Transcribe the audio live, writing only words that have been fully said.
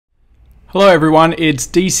Hello everyone, it's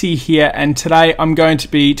DC here, and today I'm going to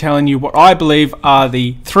be telling you what I believe are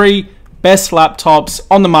the 3 best laptops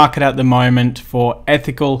on the market at the moment for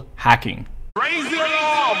ethical hacking. Raise the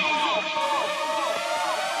alarm!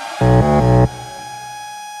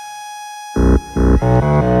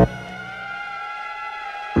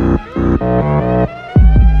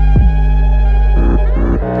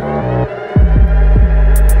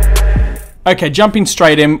 Okay, jumping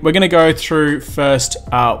straight in, we're going to go through first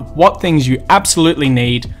what things you absolutely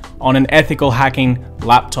need on an ethical hacking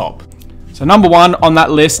laptop. So number 1 on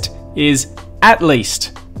that list is at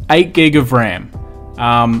least 8 gig of RAM.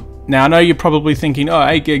 Now I know you're probably thinking, oh,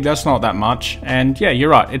 8 gig, that's not that much. And yeah, you're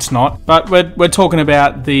right, it's not. But we're talking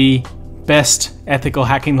about the best ethical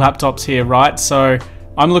hacking laptops here, right? So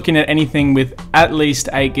I'm looking at anything with at least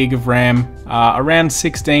 8 gig of RAM. Around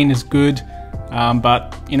 16 is good.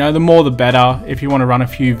 But you know, the more the better. If you want to run a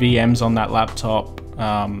few VMs on that laptop,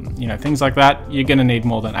 you know, things like that, you're going to need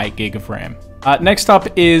more than 8 gig of RAM. Next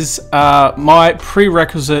up is my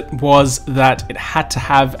prerequisite was that it had to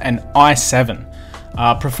have an i7,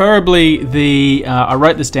 preferably the I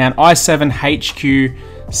wrote this down, i7 HQ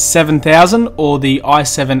 7000 or the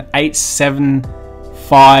i7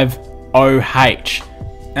 8750H.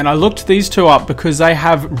 And I looked these two up because they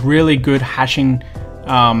have really good hashing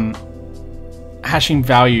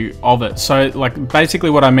value of it. So like basically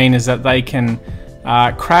what I mean is that they can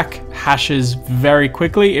crack hashes very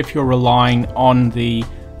quickly if you're relying on the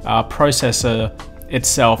processor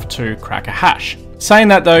itself to crack a hash. Saying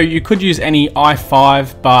that though, you could use any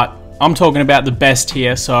i5, but I'm talking about the best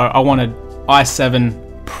here, so I wanted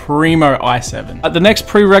i7, primo i7. The next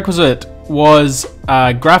prerequisite was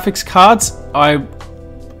graphics cards.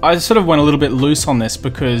 I sort of went a little bit loose on this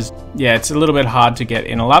because, yeah, it's a little bit hard to get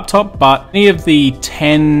in a laptop, but any of the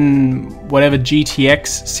 10 whatever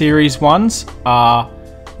GTX series ones are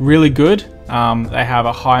really good. They have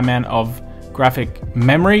a high amount of graphic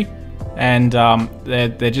memory, and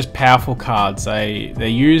they're just powerful cards. They're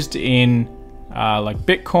used in like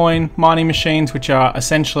Bitcoin mining machines, which are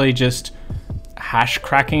essentially just hash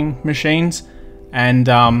cracking machines. And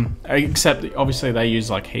except obviously they use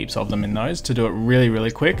like heaps of them in those to do it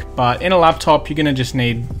really quick. But in a laptop, you're gonna just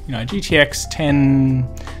need, you know, GTX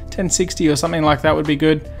 1060 or something like that would be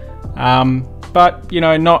good. But you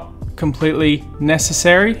know, not completely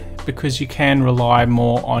necessary because you can rely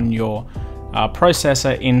more on your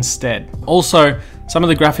processor instead. Also, some of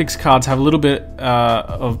the graphics cards have a little bit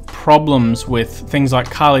of problems with things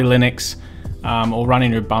like Kali Linux. Or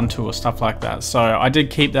running Ubuntu or stuff like that. So I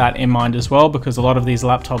did keep that in mind as well, because a lot of these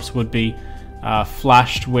laptops would be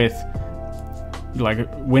flashed with like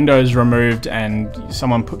Windows removed and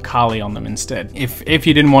someone put Kali on them instead. If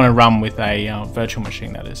you didn't want to run with a virtual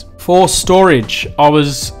machine, that is. For storage, I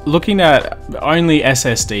was looking at only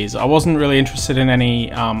SSDs. I wasn't really interested in any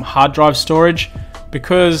hard drive storage,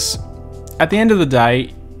 because at the end of the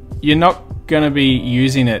day, you're not going to be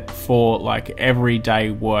using it for like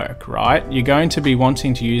everyday work, right? You're going to be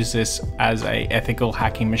wanting to use this as a ethical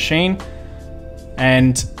hacking machine,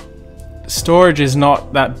 and storage is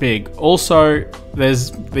not that big. Also,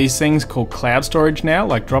 there's these things called cloud storage now,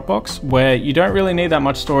 like Dropbox, where you don't really need that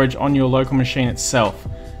much storage on your local machine itself,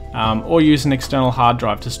 or use an external hard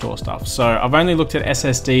drive to store stuff. So I've only looked at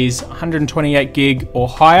SSDs 128 gig or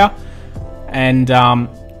higher, and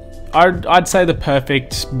I'd say the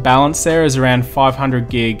perfect balance there is around 500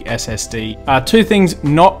 gig SSD. Two things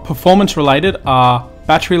not performance related are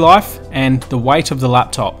battery life and the weight of the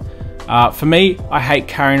laptop. For me, I hate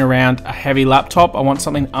carrying around a heavy laptop. I want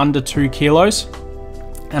something under 2 kilos,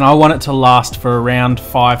 and I want it to last for around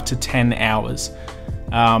 5 to 10 hours.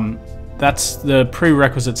 That's the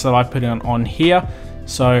prerequisites that I put on here.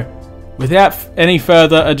 So without any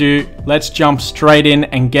further ado, let's jump straight in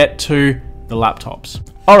and get to the laptops.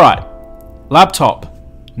 Alright, laptop.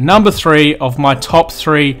 Number 3 of my top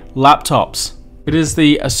 3 laptops. It is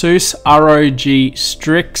the Asus ROG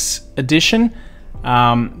Strix edition,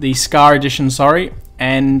 the Scar edition, sorry.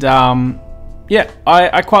 And yeah,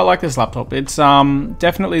 I quite like this laptop. It's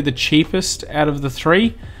definitely the cheapest out of the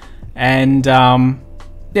 3. And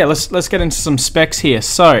yeah, let's get into some specs here.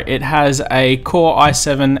 So it has a Core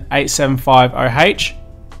i7 8750H,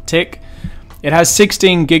 tick. It has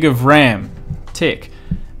 16 gig of RAM, tick.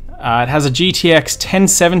 It has a GTX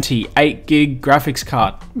 1070 8 gig graphics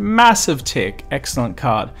card, massive tick, excellent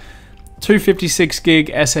card. 256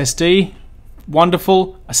 gig SSD,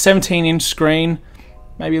 wonderful. A 17-inch screen,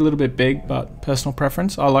 maybe a little bit big, but personal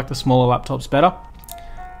preference. I like the smaller laptops better.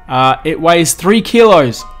 It weighs 3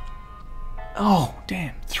 kilos. Oh,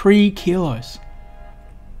 damn, 3 kilos.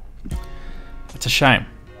 That's a shame.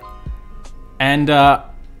 And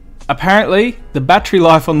apparently the battery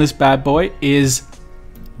life on this bad boy is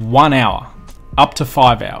 1 hour, up to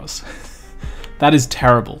 5 hours. That is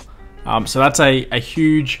terrible. So that's a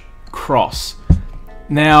huge cross.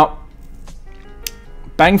 Now,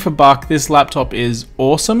 bang for buck, this laptop is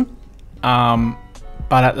awesome.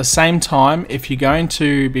 But at the same time, if you're going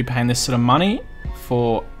to be paying this sort of money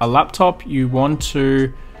for a laptop, you want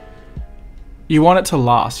it to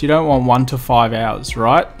last. You don't want 1 to 5 hours,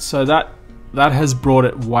 right? So that has brought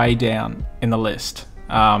it way down in the list.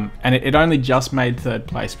 And it only just made 3rd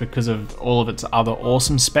place because of all of its other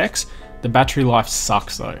awesome specs. The battery life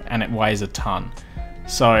sucks though, and it weighs a ton.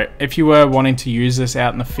 So if you were wanting to use this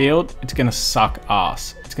out in the field, it's gonna suck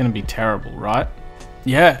ass. It's gonna be terrible, right?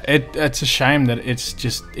 Yeah, it's a shame that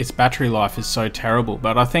its battery life is so terrible,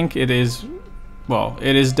 but I think it is, well,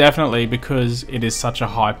 it is definitely because it is such a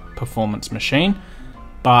high performance machine.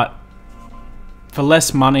 But for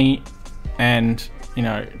less money and, you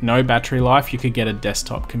know, no battery life, you could get a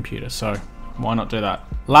desktop computer, so why not do that?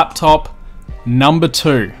 Laptop number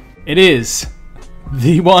 2. It is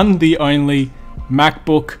the one, the only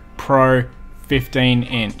MacBook Pro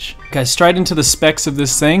 15-inch. Okay, straight into the specs of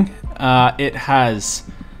this thing. It has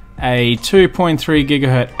a 2.3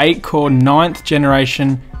 GHz 8-core 9th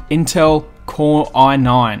generation Intel Core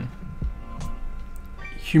i9.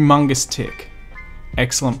 Humongous tick.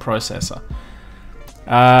 Excellent processor.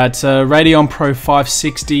 It's a Radeon Pro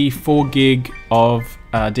 560, 4 gig of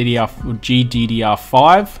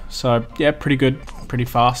GDDR5. So yeah, pretty good, pretty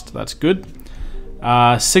fast. That's good.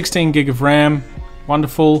 16 gig of RAM,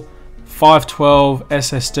 wonderful. 512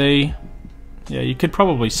 SSD. Yeah, you could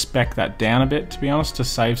probably spec that down a bit, to be honest, to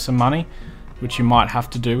save some money, which you might have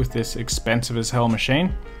to do with this expensive as hell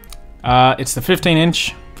machine. It's the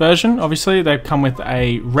 15-inch version. Obviously, they come with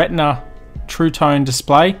a Retina True Tone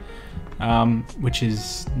display, which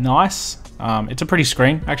is nice. It's a pretty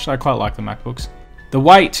screen. Actually, I quite like the MacBooks. The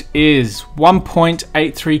weight is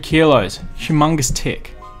 1.83 kilos. Humongous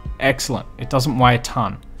tick. Excellent. It doesn't weigh a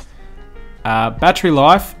ton. Battery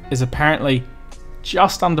life is apparently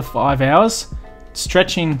just under 5 hours,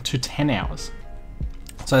 stretching to 10 hours.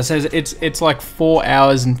 So it says it's like 4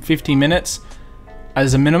 hours and 50 minutes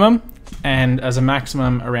as a minimum, and as a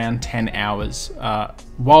maximum around 10 hours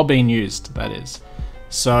while being used, that is.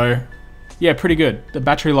 So yeah, pretty good. The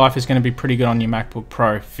battery life is going to be pretty good on your MacBook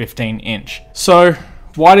Pro 15-inch. So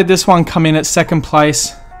why did this one come in at 2nd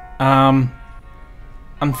place?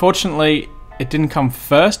 Unfortunately, it didn't come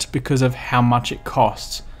first because of how much it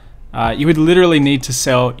costs. You would literally need to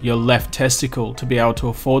sell your left testicle to be able to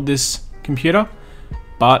afford this computer,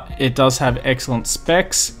 but it does have excellent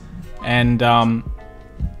specs, and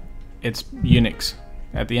it's Unix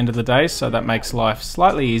at the end of the day, so that makes life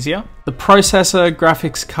slightly easier. The processor,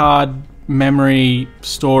 graphics card, memory,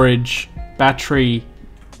 storage, battery,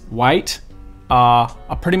 weight are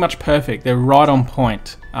pretty much perfect. They're right on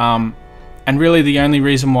point. And really the only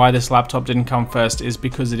reason why this laptop didn't come first is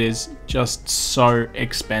because it is just so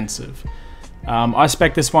expensive. I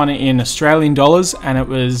spec'd this one in Australian dollars and it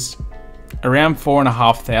was around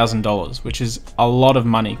 $4,500, which is a lot of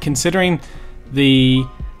money considering the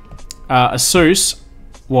Asus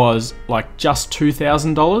was like just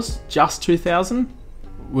 $2,000. Just $2,000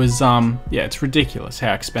 was yeah, it's ridiculous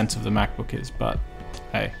how expensive the MacBook is, but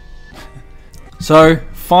hey. So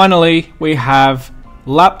finally we have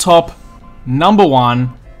laptop number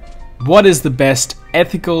 1. What is the best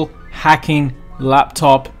ethical hacking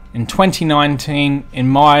laptop in 2019 in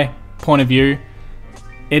my point of view?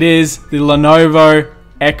 It is the Lenovo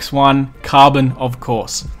X1 Carbon, of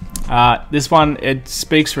course. This one, it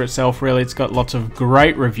speaks for itself really. It's got lots of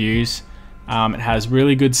great reviews. It has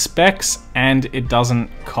really good specs and it doesn't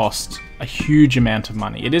cost a huge amount of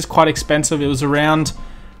money. It is quite expensive. It was around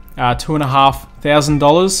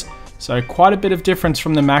 $2,500. So quite a bit of difference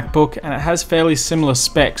from the MacBook, and it has fairly similar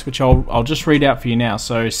specs, which I'll just read out for you now.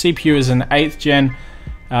 So CPU is an 8th gen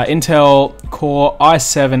Intel Core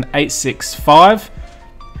i7-8665,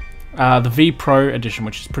 the V Pro edition,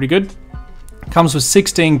 which is pretty good. Comes with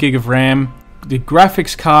 16 gig of RAM. The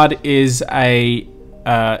graphics card is a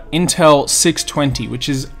Intel 620, which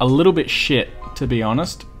is a little bit shit, to be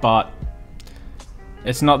honest, but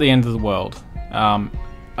it's not the end of the world.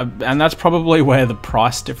 And that's probably where the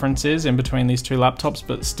price difference is in between these two laptops,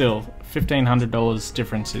 but still, $1,500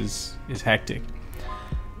 difference is hectic.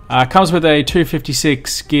 Comes with a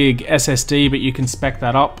 256 gig SSD, but you can spec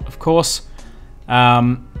that up, of course.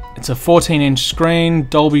 It's a 14-inch screen,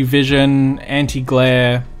 Dolby Vision,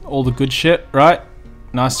 anti-glare, all the good shit, right?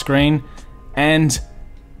 Nice screen. And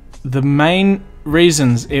the main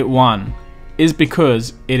reasons it won is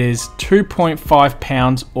because it is 2.5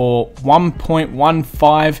 pounds or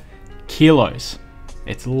 1.15 kilos.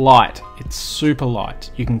 It's light, it's super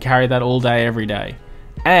light. You can carry that all day, every day.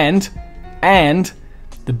 And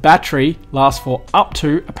the battery lasts for up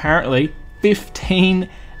to, apparently, 15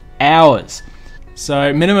 hours.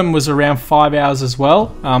 So minimum was around 5 hours as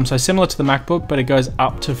well. So similar to the MacBook, but it goes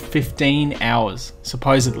up to 15 hours,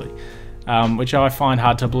 supposedly. Which I find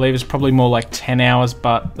hard to believe. It's probably more like 10 hours,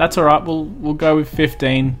 but that's all right. We'll go with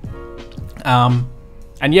 15.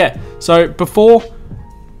 And yeah, so before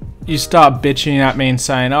you start bitching at me and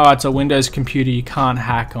saying, oh, it's a Windows computer, you can't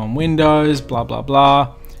hack on Windows, blah, blah,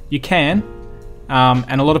 blah. You can,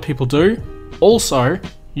 and a lot of people do. Also,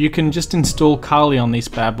 you can just install Kali on this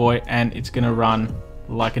bad boy and it's gonna run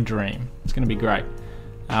like a dream. It's gonna be great.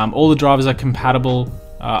 All the drivers are compatible.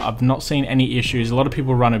 I've not seen any issues. A lot of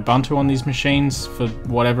people run Ubuntu on these machines for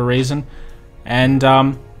whatever reason. And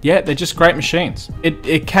yeah, they're just great machines.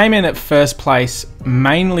 It came in at first place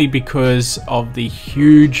mainly because of the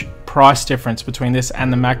huge price difference between this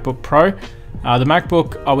and the MacBook Pro. The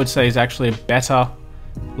MacBook, I would say, is actually a better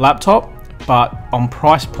laptop, but on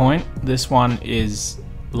price point, this one is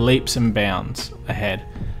leaps and bounds ahead.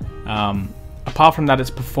 Apart from that, its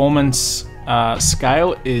performance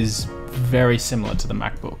scale is very similar to the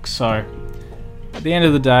MacBook. So at the end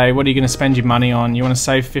of the day, what are you going to spend your money on? You want to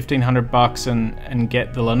save 1,500 bucks and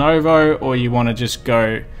get the Lenovo, or you want to just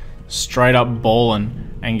go straight up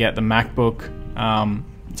ballin' and get the MacBook?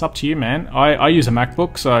 It's up to you, man. I use a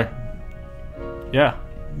MacBook, so yeah,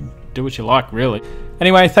 do what you like, really.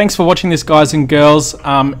 Anyway, thanks for watching this, guys and girls.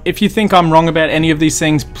 If you think I'm wrong about any of these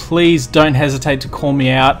things, please don't hesitate to call me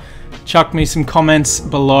out. Chuck me some comments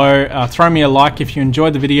below, throw me a like if you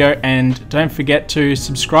enjoyed the video, and don't forget to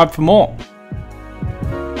subscribe for more.